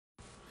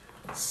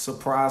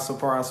Surprise,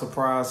 surprise,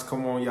 surprise.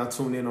 Come on, y'all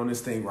tune in on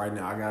this thing right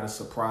now. I got a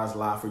surprise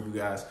live for you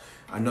guys.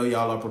 I know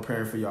y'all are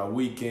preparing for y'all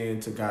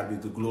weekend. To God be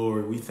the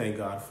glory. We thank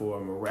God for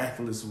a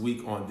miraculous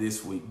week on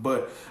this week.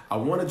 But I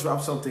want to drop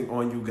something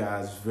on you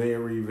guys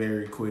very,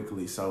 very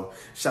quickly. So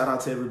shout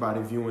out to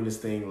everybody viewing this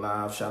thing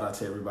live. Shout out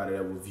to everybody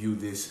that will view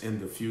this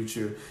in the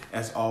future.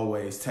 As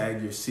always,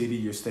 tag your city,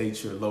 your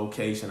state, your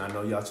location. I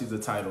know y'all see the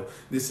title.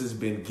 This has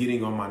been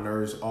getting on my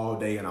nerves all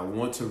day, and I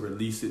want to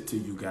release it to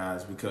you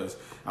guys because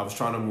I was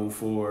trying to move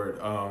forward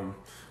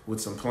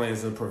with some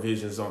plans and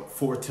provisions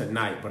for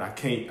tonight, but I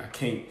can't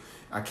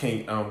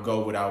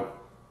go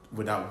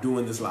without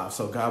doing this live.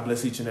 So God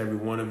bless each and every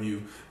one of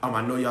you.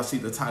 I know y'all see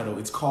the title.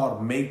 It's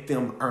called Make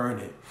Them Earn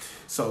It.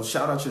 So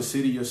shout out your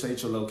city, your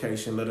state, your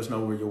location. Let us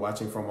know where you're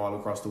watching from all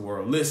across the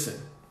world. Listen.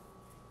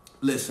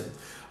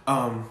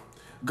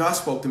 God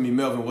spoke to me.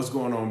 Melvin, what's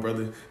going on,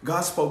 brother?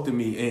 God spoke to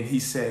me and he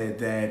said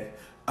that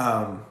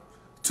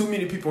too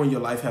many people in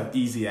your life have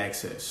easy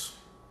access.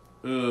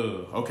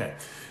 Okay.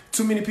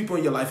 Too many people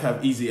in your life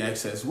have easy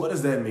access. What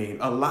does that mean?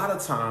 A lot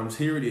of times,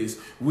 here it is,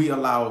 we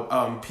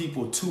allow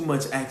people too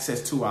much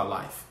access to our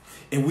life.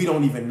 And we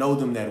don't even know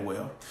them that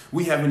well.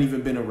 We haven't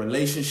even been in a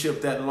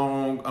relationship that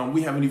long.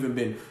 We haven't even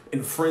been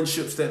in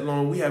friendships that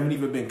long. We haven't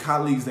even been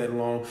colleagues that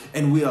long.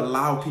 And we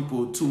allow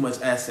people too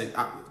much access.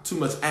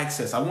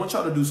 I want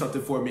y'all to do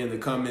something for me in the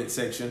comment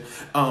section.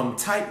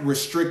 Type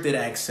restricted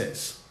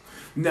access.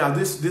 Now,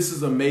 this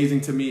is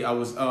amazing to me. I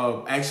was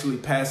actually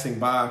passing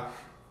by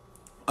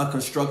a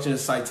construction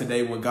site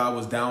today when God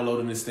was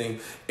downloading this thing,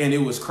 and it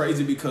was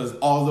crazy because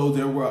although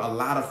there were a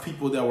lot of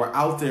people that were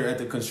out there at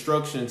the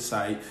construction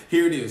site,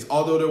 here it is,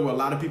 although there were a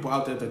lot of people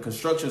out there at the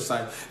construction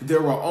site,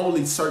 there were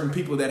only certain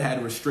people that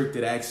had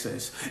restricted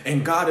access.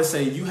 And God is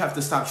saying you have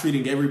to stop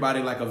treating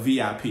everybody like a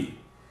VIP.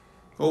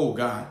 Oh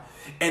God.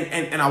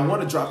 And I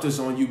want to drop this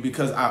on you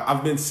because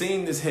I've been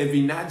seeing this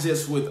heavy, not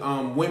just with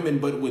women,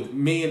 but with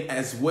men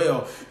as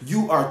well.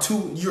 You're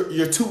too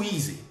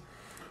easy.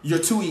 You're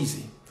too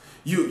easy.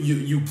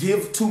 You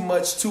give too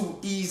much too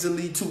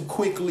easily, too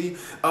quickly.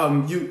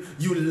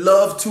 You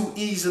love too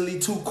easily,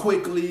 too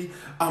quickly.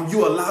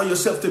 You allow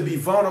yourself to be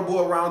vulnerable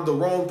around the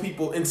wrong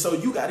people. And so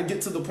you got to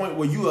get to the point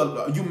where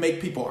you make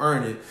people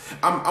earn it.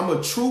 I'm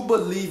a true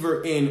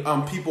believer in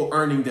people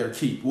earning their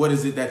keep. What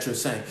is it that you're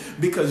saying?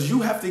 Because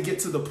you have to get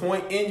to the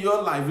point in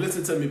your life.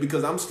 Listen to me,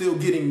 because I'm still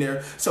getting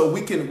there. So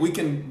we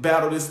can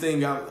battle this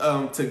thing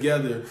out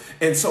together.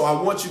 And so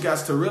I want you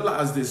guys to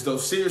realize this, though,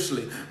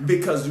 seriously,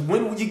 because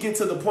when you get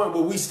to the point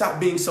where we stop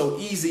being so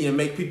easy and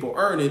make people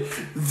earn it,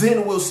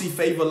 then we'll see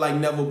favor like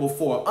never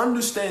before.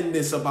 Understand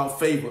this about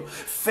favor.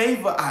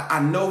 Favor,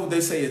 I know they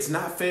say it's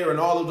not fair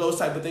and all of those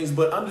type of things,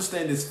 but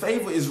understand this.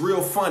 Favor is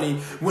real funny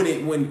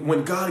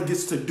when God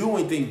gets to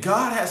doing things.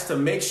 God has to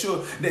make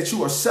sure that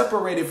you are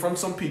separated from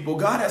some people.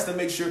 God has to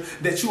make sure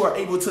that you are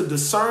able to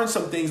discern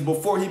some things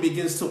before he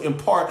begins to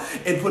impart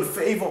and put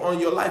favor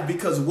on your life,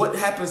 because what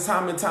happens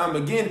time and time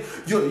again,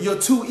 you're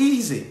too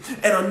easy.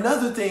 And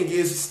another thing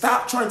is,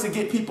 stop trying to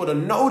get people to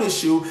notice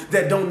you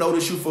that don't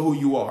notice you for who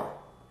you are.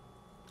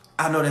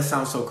 I know that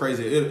sounds so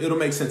crazy. It'll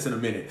make sense in a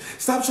minute.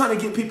 Stop trying to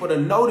get people to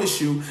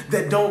notice you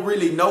that don't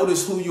really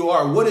notice who you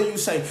are. What are you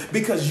saying?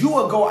 Because you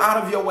will go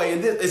out of your way,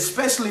 and this,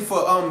 especially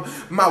for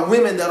my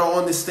women that are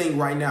on this thing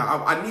right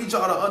now. I need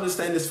y'all to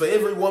understand this. For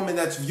every woman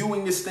that's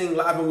viewing this thing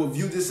live and will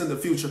view this in the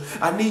future,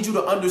 I need you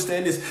to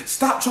understand this.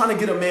 Stop trying to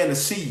get a man to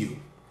see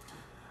you.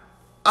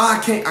 I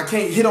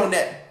can't hit on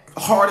that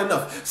hard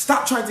enough.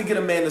 Stop trying to get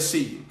a man to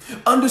see you.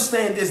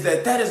 Understand this,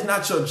 that is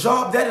not your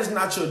job. That is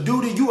not your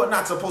duty. You are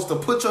not supposed to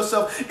put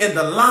yourself in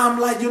the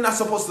limelight. You're not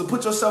supposed to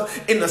put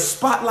yourself in the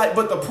spotlight.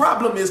 But the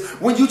problem is,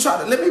 when you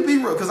try to, let me be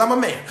real, because I'm a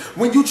man.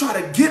 When you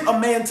try to get a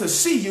man to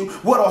see you,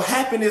 what'll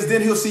happen is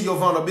then he'll see your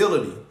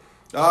vulnerability.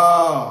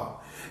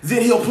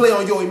 Then he'll play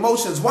on your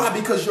emotions. Why?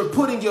 Because you're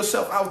putting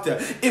yourself out there.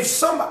 If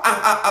somebody,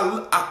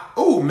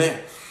 oh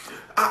man,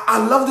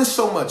 I love this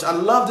so much. I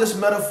love this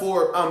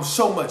metaphor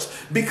so much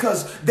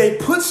because they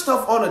put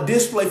stuff on a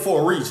display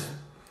for a reason.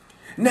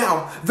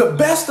 Now, the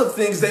best of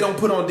things they don't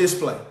put on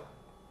display.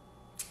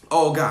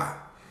 Oh, God.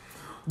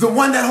 The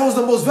one that holds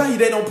the most value,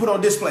 they don't put on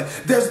display.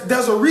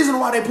 There's a reason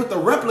why they put the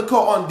replica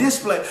on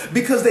display,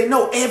 because they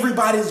know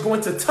everybody is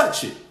going to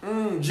touch it.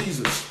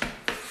 Jesus.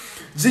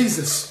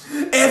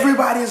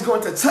 Everybody is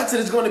going to touch it.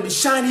 It's going to be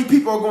shiny.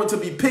 People are going to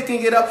be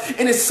picking it up.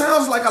 And it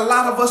sounds like a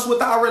lot of us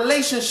with our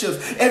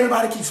relationships.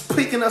 Everybody keeps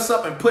picking us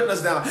up and putting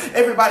us down.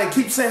 Everybody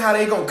keeps saying how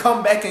they're going to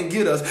come back and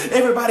get us.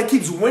 Everybody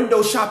keeps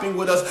window shopping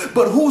with us.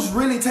 But who's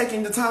really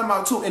taking the time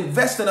out to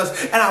invest in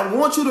us? And I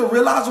want you to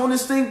realize on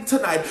this thing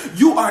tonight,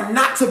 you are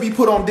not to be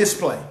put on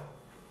display.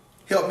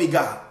 Help me,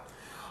 God.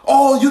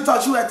 Oh, you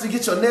thought you had to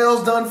get your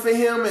nails done for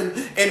him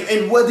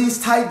and wear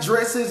these tight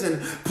dresses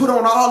and put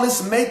on all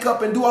this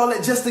makeup and do all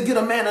that just to get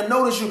a man to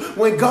notice you,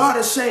 when God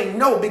is saying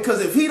no. Because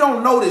if he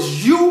don't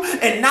notice you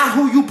and not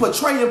who you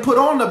portray and put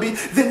on to be,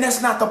 then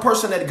that's not the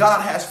person that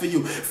God has for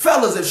you.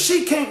 Fellas, if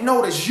she can't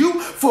notice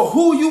you for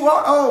who you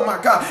are, oh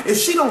my God, if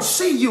she don't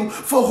see you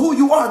for who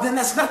you are, then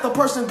that's not the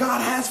person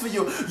God has for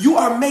you. You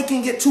are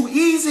making it too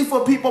easy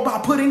for people by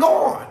putting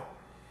on.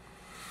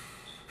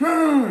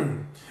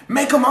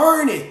 Make them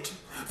earn it.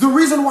 The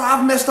reason why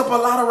I've messed up a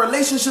lot of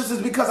relationships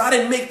is because I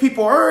didn't make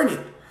people earn it.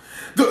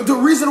 The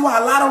reason why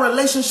a lot of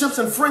relationships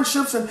and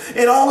friendships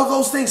and all of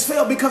those things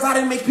fail because I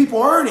didn't make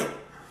people earn it.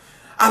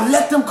 I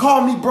let them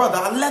call me brother.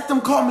 I let them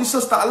call me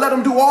sister. I let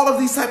them do all of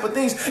these type of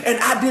things, and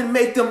I didn't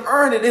make them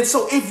earn it. And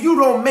so if you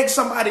don't make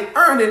somebody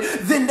earn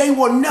it, then they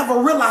will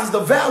never realize the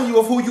value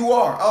of who you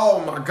are.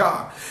 Oh my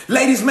God.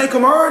 Ladies, make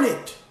them earn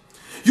it.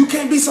 You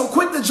can't be so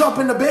quick to jump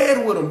into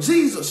bed with him,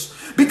 Jesus,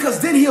 because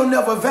then he'll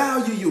never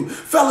value you.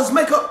 Fellas,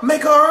 make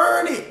her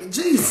earn it,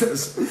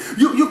 Jesus.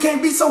 You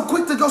can't be so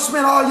quick to go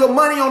spend all your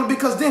money on it,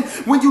 because then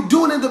when you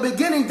do it in the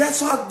beginning,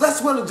 that's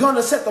when it's going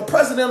to set the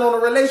precedent on a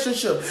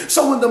relationship.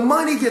 So when the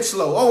money gets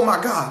low, oh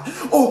my God,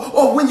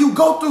 or when you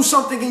go through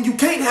something and you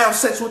can't have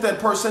sex with that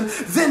person,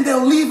 then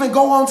they'll leave and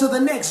go on to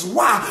the next.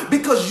 Why?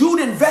 Because you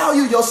didn't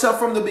value yourself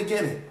from the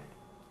beginning.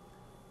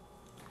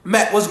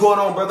 Matt, what's going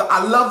on, brother?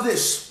 I love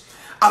this.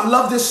 I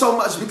love this so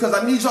much because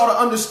I need y'all to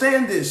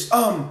understand this.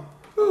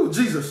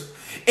 Jesus.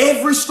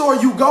 Every store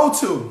you go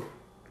to,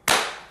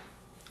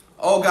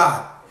 oh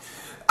God,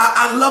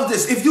 I love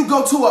this. If you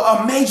go to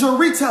a major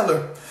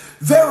retailer,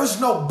 there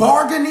is no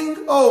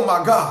bargaining. Oh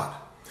my God.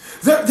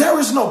 There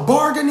is no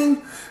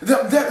bargaining.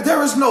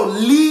 There is no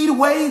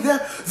leadway.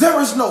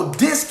 There is no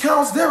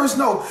discounts. There is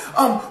no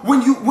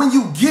when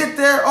you get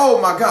there.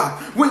 Oh my God!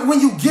 When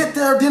you get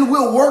there, then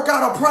we'll work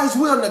out a price.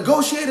 We'll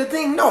negotiate a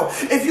thing. No,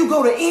 if you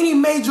go to any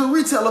major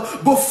retailer,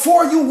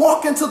 before you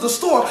walk into the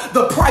store,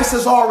 the price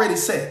is already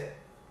set.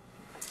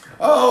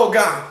 Oh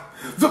God!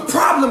 The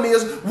problem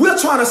is we're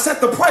trying to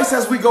set the price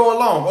as we go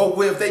along. Oh,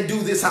 well, if they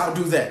do this, I'll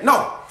do that.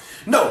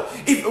 No,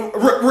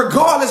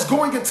 regardless,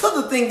 going into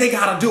the thing, they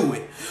got to do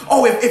it.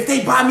 Oh, if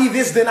they buy me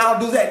this, then I'll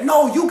do that.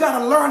 No, you got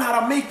to learn how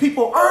to make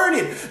people earn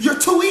it. You're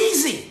too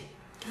easy.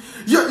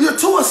 You're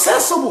too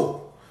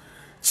accessible.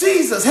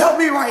 Jesus, help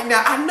me right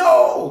now. I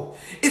know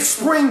it's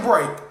spring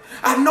break.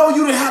 I know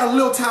you done had a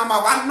little time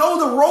off. I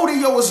know the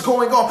rodeo is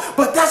going on,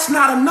 but that's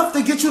not enough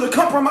to get you to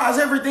compromise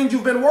everything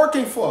you've been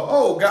working for.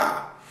 Oh,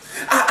 God.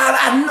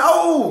 I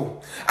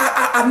know.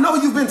 I know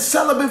you've been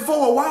celibate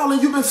for a while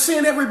and you've been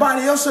seeing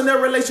everybody else in their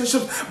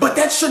relationships, but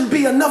that shouldn't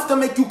be enough to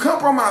make you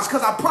compromise,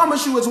 because I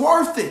promise you it's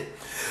worth it.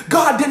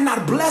 God did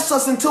not bless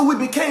us until we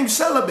became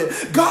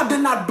celibate. God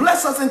did not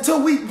bless us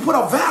until we put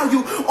a value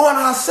on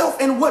ourselves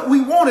and what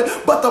we wanted.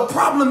 But the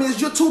problem is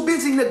you're too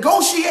busy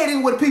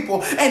negotiating with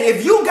people. And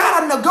if you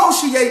got to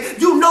negotiate,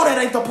 you know that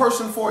ain't the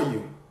person for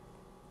you.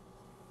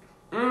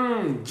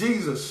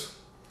 Jesus.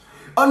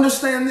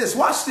 Understand this.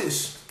 Watch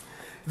this.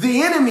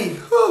 The enemy,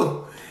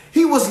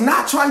 he was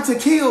not trying to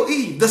kill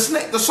Eve, the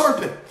snake, the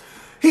serpent.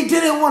 He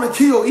didn't want to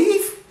kill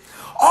Eve.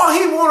 All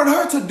he wanted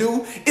her to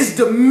do is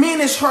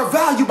diminish her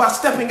value by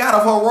stepping out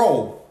of her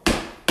role.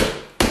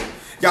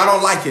 Y'all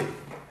don't like it.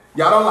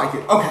 Y'all don't like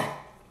it.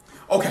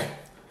 Okay.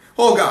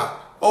 Oh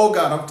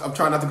God, I'm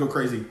trying not to go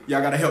crazy.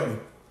 Y'all got to help me.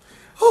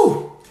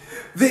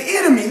 The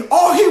enemy,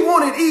 all he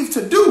wanted Eve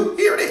to do,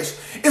 here it is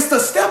to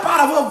step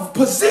out of her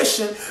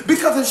position,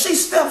 because if she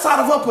steps out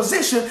of her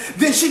position,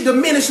 then she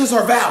diminishes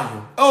her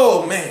value.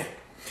 Oh, man.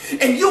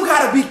 And you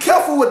got to be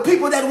careful with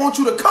people that want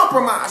you to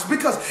compromise,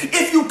 because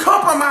if you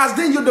compromise,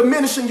 then you're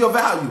diminishing your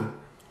value.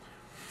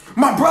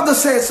 My brother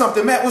said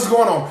something. Matt, what's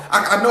going on?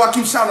 I know I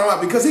keep shouting him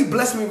out because he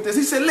blessed me with this.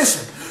 He said,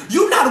 listen,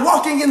 you're not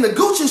walking in the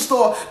Gucci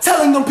store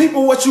telling them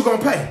people what you're going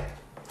to pay.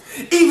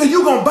 Either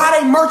you going to buy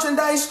their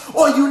merchandise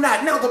or you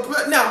not. Now,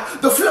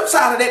 the flip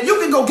side of that, you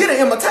can go get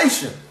an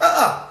imitation.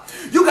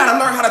 You got to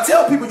learn how to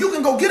tell people you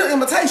can go get an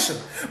imitation.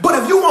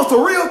 But if you want the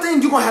real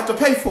thing, you're going to have to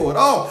pay for it.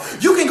 Oh,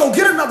 you can go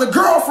get another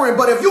girlfriend,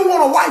 but if you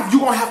want a wife,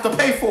 you're going to have to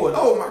pay for it.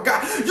 Oh, my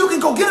God. You can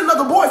go get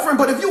another boyfriend,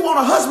 but if you want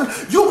a husband,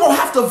 you're going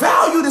to have to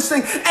value this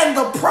thing. And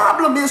the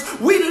problem is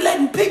we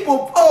letting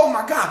people, oh,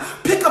 my God,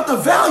 pick up the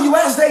value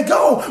as they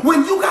go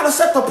when you got to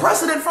set the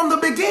precedent from the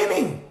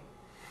beginning.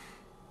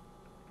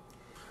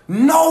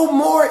 No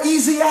more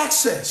easy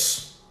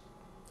access.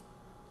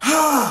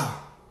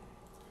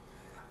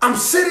 I'm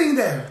sitting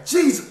there,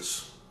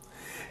 Jesus.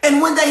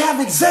 And when they have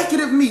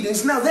executive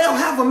meetings, now they'll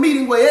have a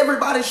meeting where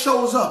everybody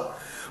shows up.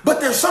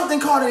 But there's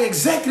something called an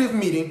executive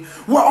meeting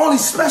where only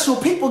special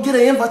people get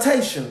an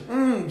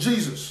invitation.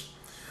 Jesus.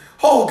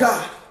 Oh,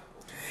 God.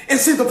 And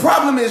see, the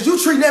problem is you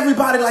treating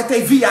everybody like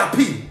they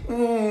VIP.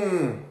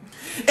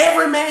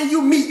 Every man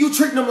you meet, you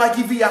treating them like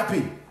he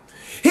VIP.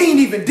 He ain't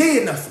even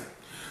did nothing.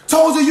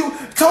 Told you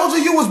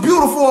you was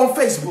beautiful on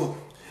Facebook.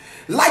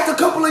 Liked a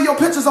couple of your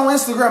pictures on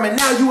Instagram, and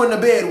now you in the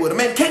bed with him.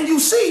 And can you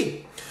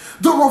see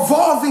the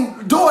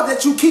revolving door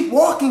that you keep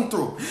walking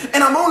through?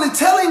 And I'm only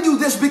telling you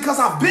this because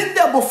I've been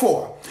there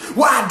before,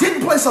 where I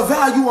didn't place a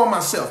value on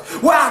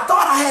myself, where I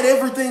thought I had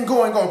everything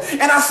going on.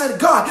 And I said,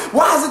 God,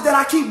 why is it that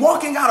I keep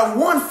walking out of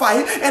one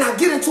fight and I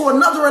get into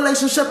another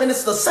relationship and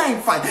it's the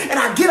same fight? And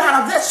I get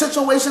out of that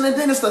situation and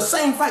then it's the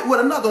same fight with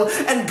another one.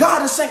 And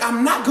God is saying,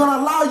 I'm not going to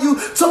allow you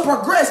to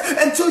progress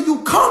until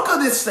you conquer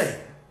this thing.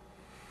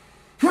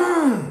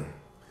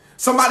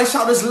 Somebody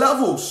shout, it's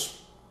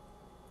levels.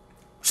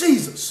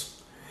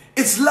 Jesus.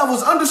 It's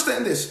levels.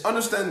 Understand this.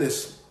 Understand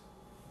this.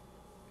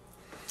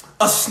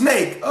 A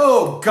snake,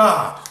 oh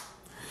God.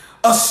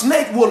 A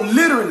snake will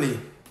literally,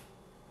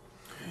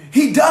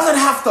 he doesn't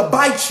have to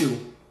bite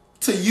you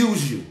to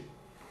use you.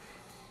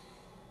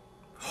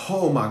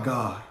 Oh my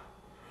God.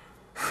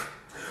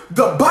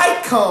 The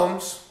bite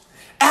comes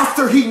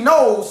after he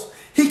knows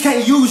he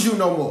can't use you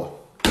no more.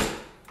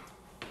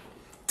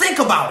 Think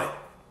about it.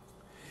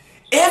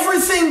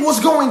 Everything was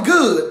going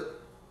good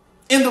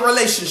in the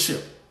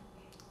relationship.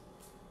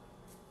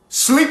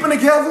 Sleeping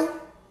together,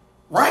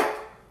 right?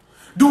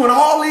 Doing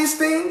all these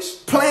things,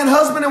 playing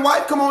husband and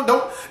wife. Come on,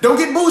 don't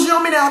get bougie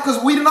on me now,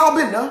 because we done all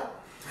been there.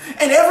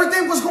 And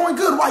everything was going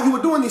good while you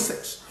were doing these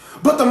things.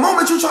 But the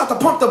moment you tried to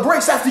pump the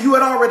brakes after you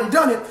had already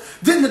done it,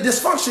 then the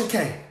dysfunction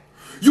came.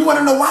 You want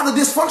to know why the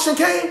dysfunction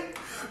came?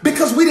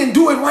 Because we didn't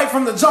do it right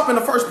from the jump in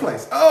the first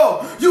place.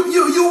 Oh, you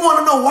want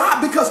to know why?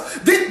 Because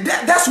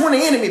that's when the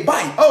enemy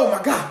bite. Oh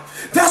my God.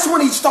 That's when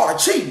he started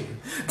cheating.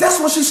 That's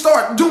when she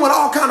started doing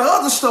all kind of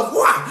other stuff.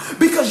 Why?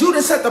 Because you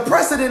didn't set the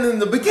precedent in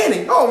the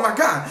beginning. Oh my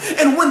God.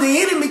 And when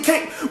the enemy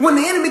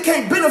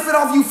can't benefit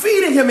off you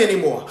feeding him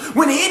anymore,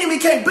 when the enemy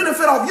can't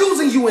benefit off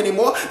using you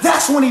anymore,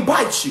 that's when he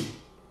bites you.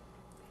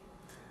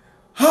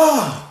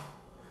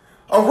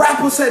 A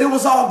rapper said it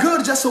was all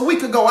good just a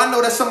week ago. I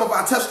know that's some of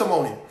our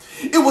testimony.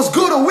 It was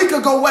good a week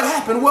ago. What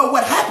happened? Well,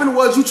 what happened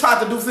was you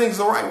tried to do things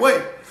the right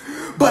way.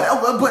 But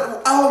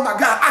oh my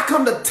God, I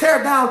come to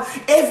tear down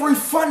every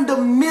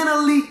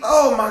fundamentally,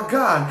 oh my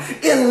God,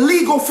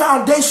 illegal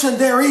foundation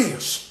there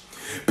is.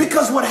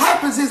 Because what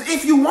happens is,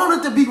 if you want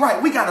it to be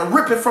right, we got to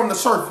rip it from the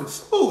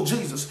surface. Oh,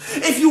 Jesus.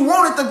 If you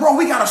want it to grow,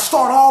 we got to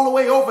start all the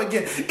way over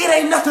again. It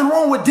ain't nothing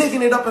wrong with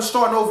digging it up and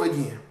starting over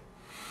again.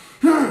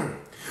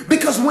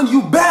 Because when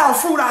you bear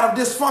fruit out of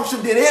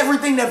dysfunction, then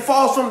everything that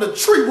falls from the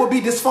tree will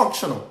be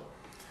dysfunctional.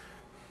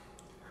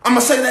 I'm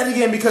going to say that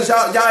again because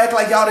y'all act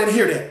like y'all didn't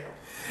hear that.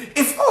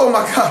 Oh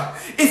my God,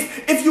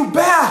 if you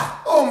bear,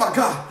 oh my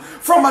God,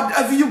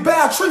 if you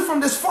bear a tree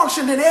from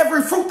dysfunction, then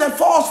every fruit that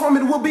falls from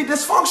it will be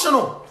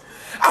dysfunctional.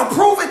 I'll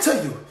prove it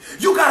to you.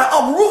 You got to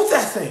uproot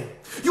that thing.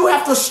 You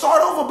have to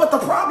start over. But the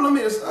problem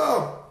is,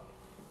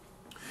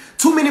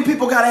 too many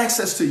people got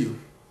access to you.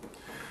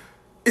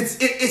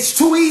 It's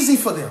too easy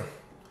for them.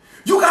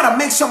 You got to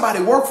make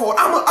somebody work for it.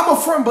 I'm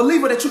a firm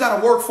believer that you got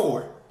to work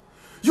for it.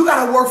 You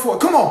got to work for it.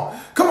 Come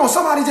on.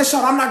 Somebody just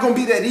shout, I'm not going to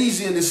be that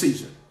easy in this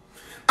season.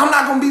 I'm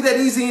not going to be that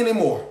easy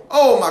anymore.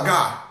 Oh my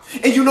God.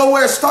 And you know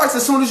where it starts?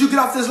 As soon as you get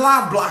off this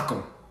live, block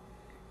them.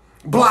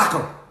 Block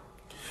them.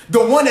 The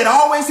one that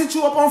always hit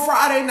you up on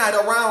Friday night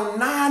around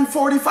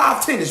 9:45,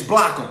 10ish,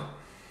 block them.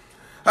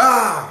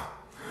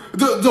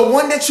 The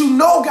one that you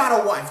know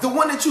got a wife, the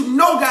one that you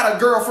know got a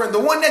girlfriend, the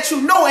one that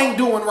you know ain't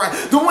doing right,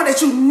 the one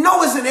that you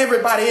know is in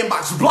everybody's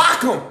inbox, block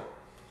them.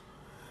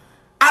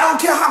 I don't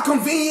care how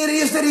convenient it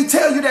is that he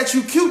tell you that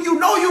you cute. You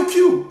know you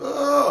cute.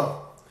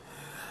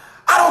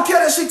 I don't care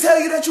that she tell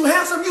you that you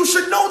handsome. You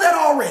should know that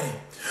already.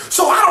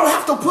 So I don't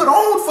have to put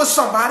on for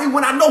somebody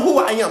when I know who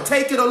I am.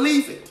 Take it or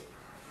leave it.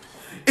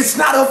 It's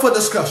not up for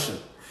discussion.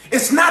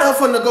 It's not up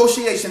for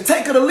negotiation.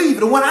 Take it or leave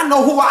it. When I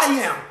know who I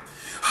am.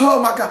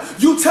 Oh my God.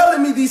 You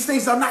telling me these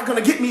things are not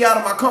going to get me out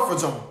of my comfort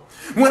zone.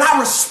 When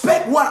I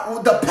respect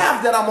the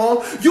path that I'm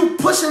on, you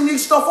pushing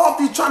these stuff off,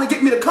 you trying to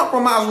get me to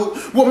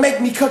compromise will make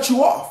me cut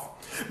you off.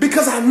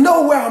 Because I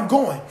know where I'm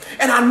going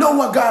and I know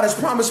what God has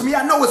promised me.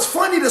 I know it's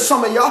funny to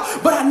some of y'all,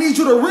 but I need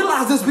you to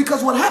realize this,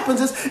 because what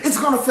happens is it's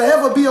going to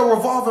forever be a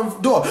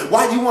revolving door.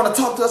 Why do you want to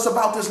talk to us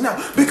about this now?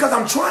 Because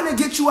I'm trying to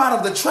get you out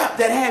of the trap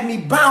that had me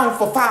bound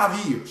for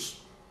 5 years.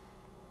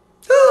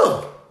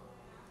 Ugh.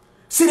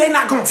 See, they're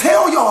not going to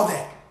tell y'all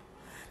that.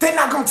 They're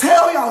not going to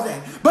tell y'all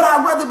that. But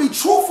I'd rather be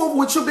truthful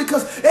with you,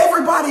 because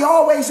everybody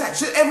always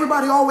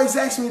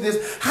asks me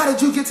this. How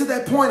did you get to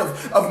that point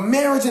of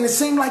marriage? And it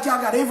seemed like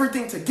y'all got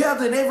everything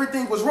together and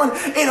everything was running.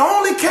 It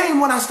only came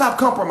when I stopped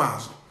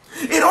compromising.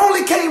 It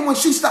only came when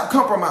she stopped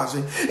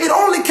compromising. It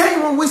only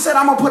came when we said,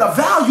 I'm going to put a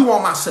value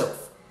on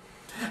myself.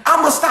 I'm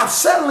going to stop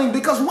settling,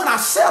 because when I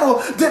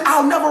settle, then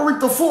I'll never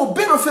reap the full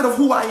benefit of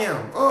who I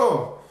am.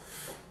 Oh.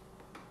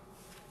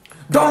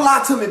 Don't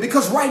lie to me,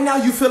 because right now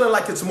you're feeling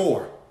like it's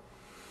more.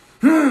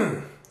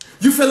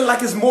 You feeling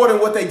like it's more than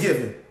what they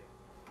giving.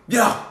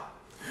 Yeah.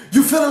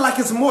 You feeling like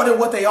it's more than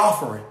what they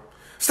offering.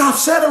 Stop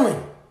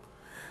settling.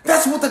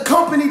 That's what the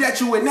company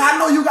that you in. Now, I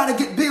know you got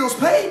to get bills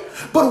paid,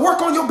 but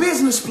work on your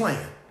business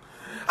plan.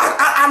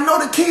 I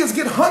know the kids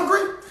get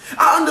hungry.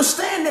 I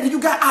understand that you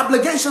got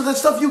obligations and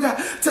stuff you got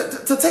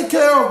to take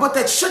care of, but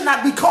that should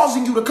not be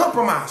causing you to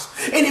compromise.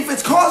 And if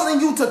it's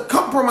causing you to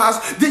compromise,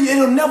 then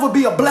it'll never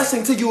be a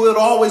blessing to you.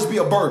 It'll always be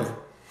a burden.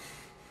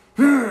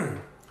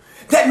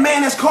 That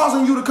man that's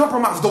causing you to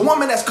compromise, the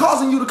woman that's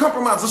causing you to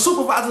compromise, the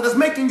supervisor that's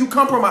making you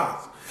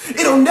compromise,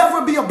 it'll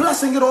never be a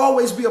blessing. It'll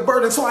always be a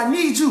burden. So I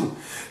need you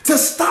to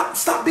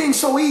stop being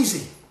so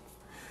easy.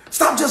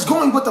 Stop just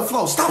going with the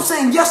flow. Stop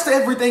saying yes to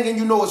everything and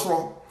you know it's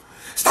wrong.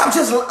 Stop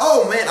just,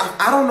 oh man,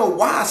 I don't know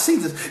why I see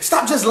this.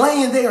 Stop just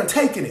laying there and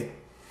taking it.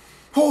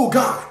 Oh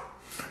God,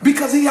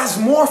 because he has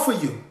more for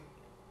you.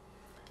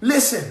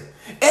 Listen,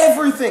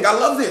 everything, I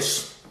love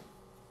this.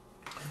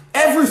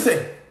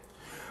 Everything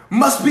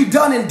must be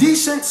done in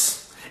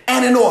decency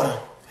and in order.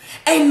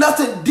 Ain't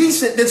nothing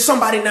decent than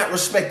somebody not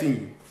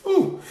respecting you.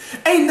 Ooh.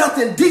 Ain't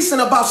nothing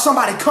decent about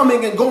somebody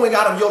coming and going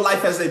out of your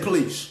life as they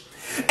please.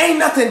 Ain't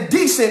nothing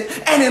decent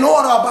and in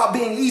order about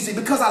being easy,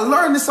 because I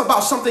learned this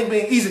about something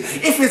being easy.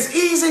 If it's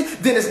easy,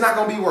 then it's not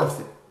going to be worth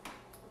it.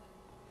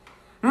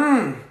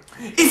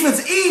 If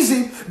it's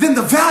easy, then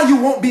the value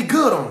won't be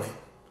good on it.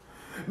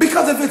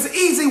 Because if it's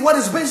easy, what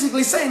it's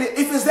basically saying,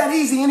 if it's that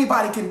easy,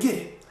 anybody can get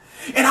it.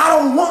 And I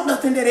don't want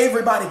nothing that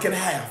everybody can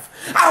have.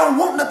 I don't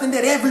want nothing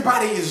that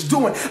everybody is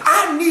doing.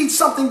 I need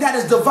something that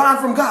is divine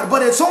from God,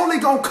 but it's only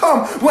going to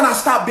come when I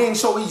stop being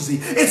so easy.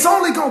 It's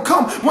only going to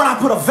come when I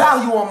put a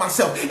value on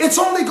myself. It's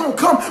only going to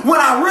come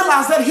when I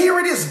realize that here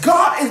it is.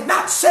 God is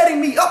not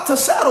setting me up to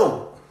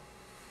settle.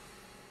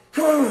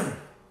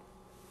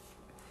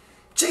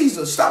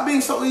 Jesus, stop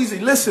being so easy.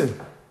 Listen,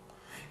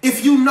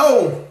 if you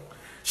know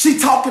she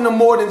talking to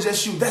more than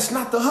just you, that's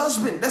not the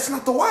husband. That's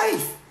not the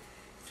wife.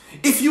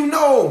 If you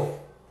know,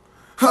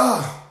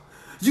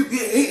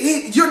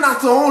 you're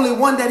not the only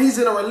one that he's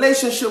in a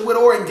relationship with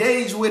or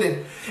engaged with,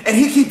 and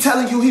he keep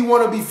telling you he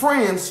want to be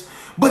friends,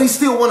 but he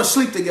still want to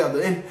sleep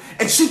together.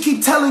 And she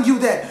keep telling you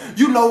that,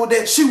 you know,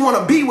 that she want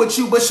to be with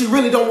you, but she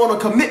really don't want a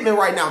commitment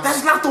right now.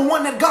 That's not the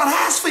one that God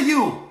has for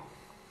you.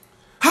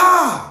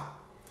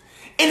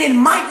 And it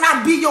might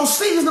not be your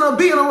season to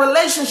be in a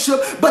relationship,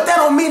 but that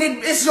don't mean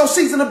it's your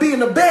season to be in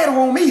the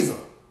bedroom either.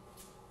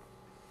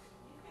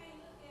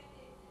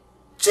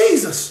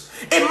 Jesus,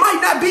 it might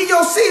not be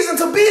your season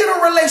to be in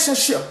a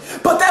relationship,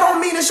 but that don't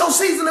mean it's your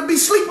season to be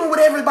sleeping with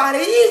everybody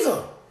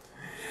either.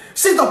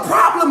 See, the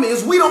problem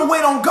is we don't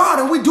wait on God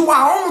and we do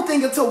our own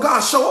thing until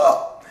God show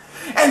up.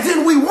 And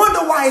then we wonder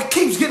why it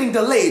keeps getting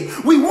delayed.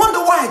 We wonder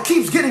why it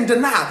keeps getting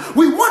denied.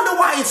 We wonder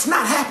why it's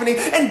not happening.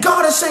 And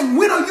God is saying,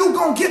 when are you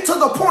going to get to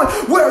the point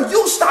where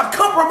you stop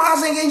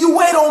compromising and you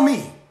wait on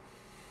me?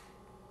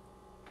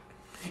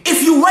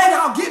 If you wait,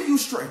 I'll give you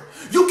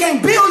strength. You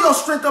can't build your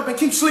strength up and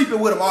keep sleeping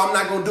with him. Oh, I'm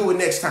not going to do it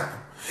next time.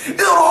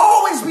 It'll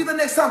always be the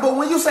next time. But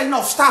when you say,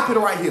 no, stop it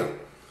right here.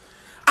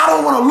 I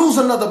don't want to lose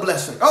another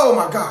blessing. Oh,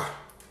 my God.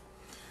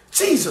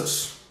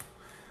 Jesus.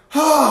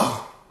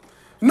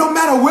 No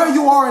matter where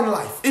you are in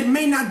life, it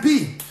may not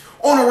be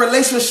on a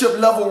relationship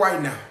level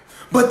right now.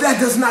 But that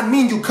does not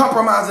mean you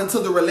compromise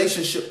until the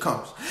relationship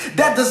comes.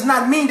 That does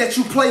not mean that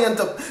you play in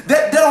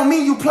that don't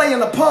mean you play in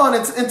the pond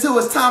until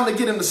it's time to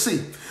get in the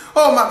sea.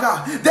 Oh my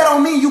God. That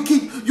don't mean you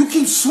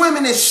keep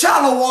swimming in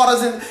shallow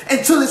waters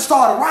until it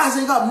started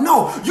rising up.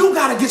 No, you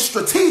got to get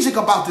strategic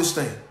about this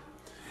thing.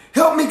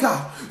 Help me,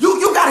 God.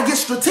 You got to get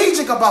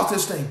strategic about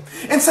this thing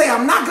and say,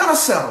 I'm not going to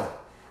settle.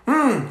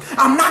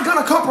 I'm not going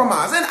to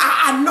compromise. And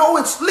I know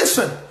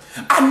listen,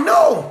 I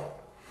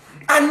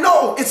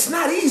know it's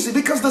not easy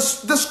because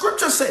the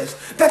scripture says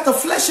that the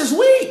flesh is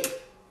weak.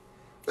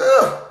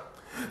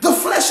 The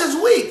flesh is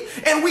weak,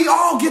 and we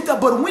all get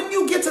that. But when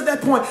you get to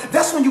that point,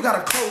 that's when you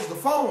got to close the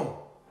phone.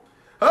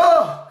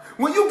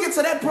 When you get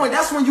to that point,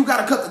 that's when you got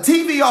to cut the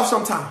TV off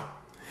sometime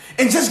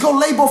and just go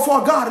lay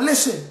before God.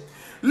 Listen,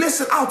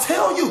 I'll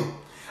tell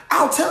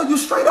you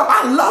straight up.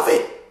 I love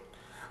it.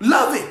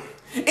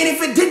 And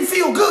if it didn't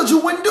feel good, you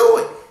wouldn't do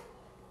it.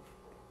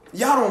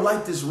 Y'all don't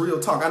like this real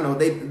talk. I know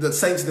the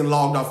saints then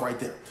logged off right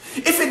there.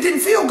 If it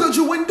didn't feel good,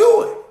 you wouldn't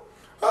do it.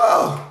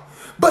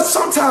 But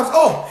sometimes,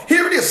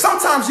 here it is.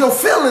 Sometimes your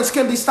feelings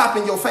can be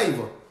stopping your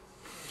favor.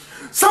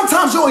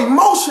 Sometimes your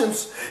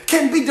emotions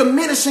can be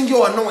diminishing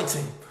your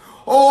anointing.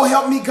 Oh,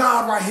 help me,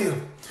 God, right here.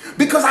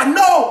 Because I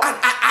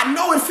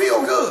know it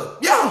feel good.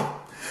 Yeah.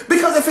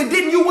 Because if it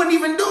didn't, you wouldn't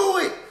even do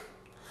it.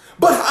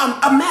 But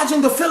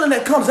imagine the feeling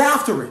that comes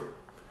after it.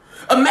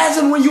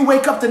 Imagine when you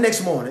wake up the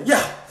next morning.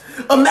 Yeah.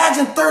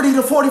 Imagine 30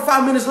 to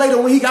 45 minutes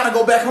later when he got to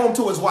go back home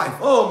to his wife.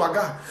 Oh, my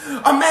God.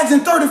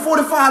 Imagine 30,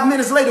 45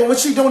 minutes later when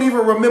she don't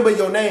even remember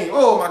your name.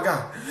 Oh, my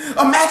God.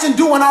 Imagine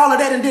doing all of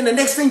that and then the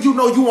next thing you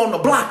know, you on the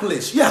block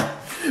list. Yeah.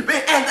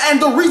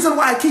 And the reason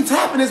why it keeps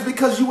happening is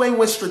because you ain't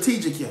went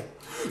strategic yet.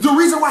 The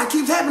reason why it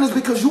keeps happening is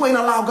because you ain't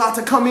allowed God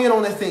to come in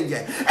on that thing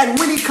yet. And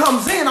when he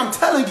comes in, I'm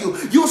telling you,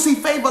 you'll see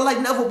favor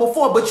like never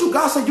before. But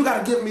God said you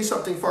got to give me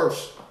something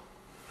first.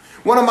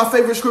 One of my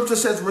favorite scriptures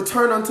says,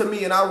 return unto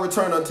me and I'll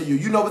return unto you.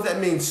 You know what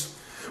that means?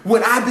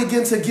 When I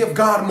begin to give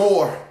God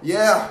more,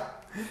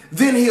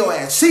 then he'll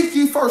add, seek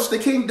ye first the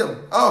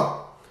kingdom.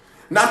 Oh,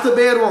 not the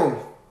bedroom.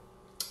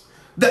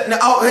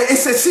 It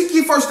says, seek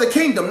ye first the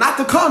kingdom, not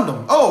the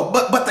condom. Oh,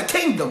 but the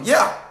kingdom.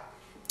 Yeah.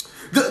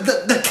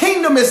 The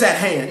kingdom is at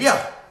hand.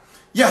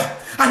 Yeah.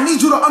 I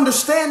need you to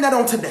understand that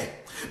on today.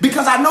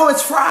 Because I know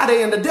it's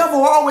Friday and the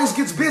devil always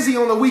gets busy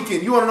on the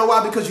weekend. You want to know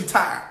why? Because you're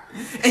tired.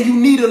 And you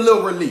need a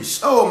little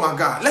release. Oh, my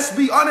God. Let's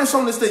be honest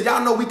on this thing.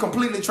 Y'all know we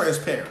completely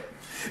transparent.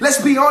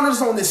 Let's be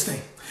honest on this thing.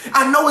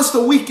 I know it's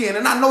the weekend,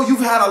 and I know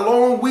you've had a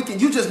long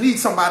weekend. You just need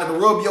somebody to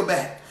rub your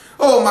back.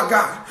 Oh, my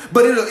God.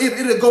 But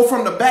it'll go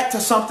from the back to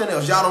something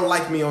else. Y'all don't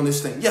like me on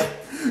this thing. Yeah.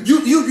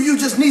 You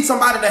just need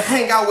somebody to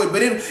hang out with.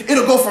 But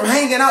it'll go from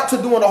hanging out to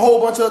doing a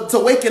whole bunch to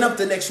waking up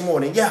the next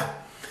morning. Yeah.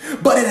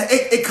 But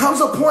it comes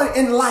a point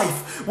in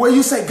life where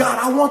you say, God,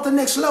 I want the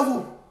next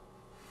level.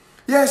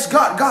 Yes,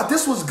 God,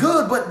 this was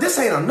good, but this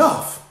ain't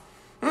enough.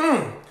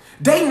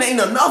 Dating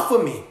ain't enough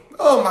for me.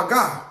 Oh my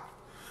God.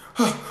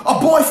 A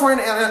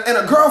boyfriend and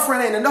a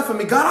girlfriend ain't enough for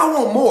me. God, I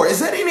want more. Is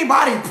there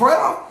anybody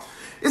prayer?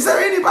 Is there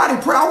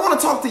anybody prayer? I want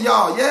to talk to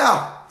y'all.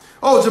 Yeah.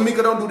 Oh,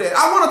 Jamaica, don't do that.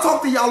 I want to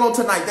talk to y'all on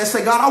tonight that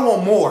say, God, I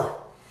want more.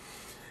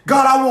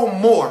 God, I want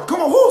more.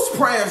 Come on, whose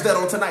prayer is that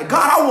on tonight?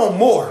 God, I want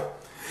more.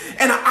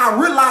 And I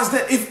realize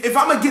that if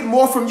I'm going to get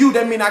more from you,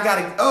 that mean I got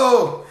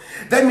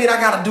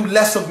to do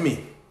less of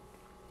me.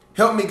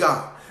 Help me,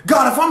 God.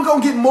 God, if I'm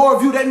going to get more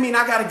of you, that mean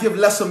I got to give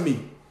less of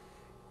me.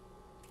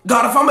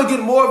 God, if I'm going to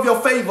get more of your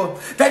favor,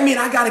 that mean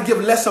I got to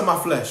give less of my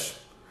flesh.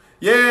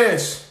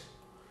 Yes.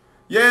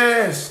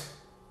 Yes.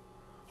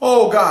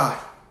 Oh, God.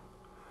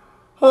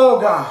 Oh,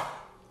 God.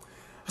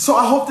 So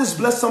I hope this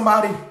bless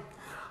somebody.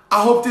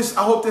 I hope this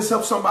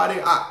helps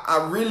somebody.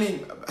 I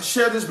really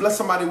share this, bless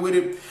somebody with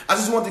it. I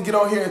just want to get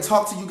on here and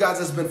talk to you guys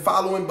that's been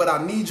following, but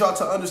I need y'all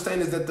to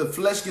understand is that the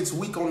flesh gets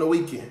weak on the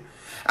weekend.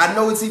 I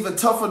know it's even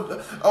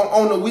tougher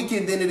on the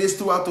weekend than it is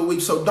throughout the week.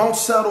 So don't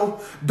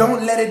settle.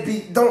 Don't let it be.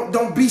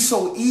 Don't be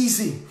so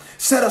easy.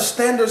 Set a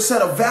standard,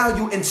 set a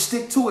value, and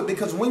stick to it.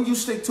 Because when you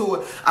stick to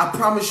it, I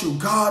promise you,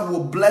 God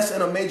will bless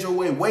in a major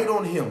way. Wait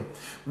on him.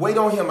 Wait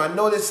on him. I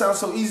know this sounds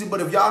so easy,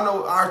 but if y'all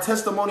know our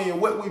testimony and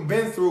what we've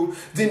been through,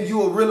 then you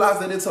will realize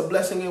that it's a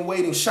blessing in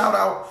waiting. Shout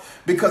out,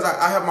 because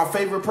I have my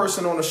favorite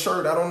person on the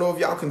shirt. I don't know if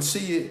y'all can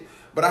see it,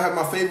 but I have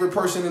my favorite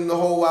person in the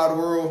whole wide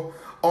world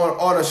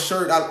on a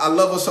shirt. I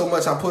love her so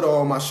much, I put her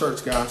on my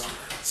shirts, guys.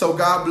 So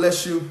God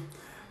bless you.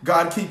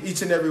 God keep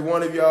each and every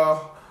one of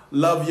y'all.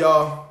 Love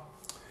y'all.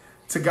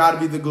 To God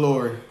be the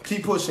glory.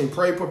 Keep pushing.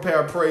 Pray,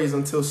 prepare, praise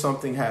until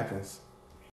something happens.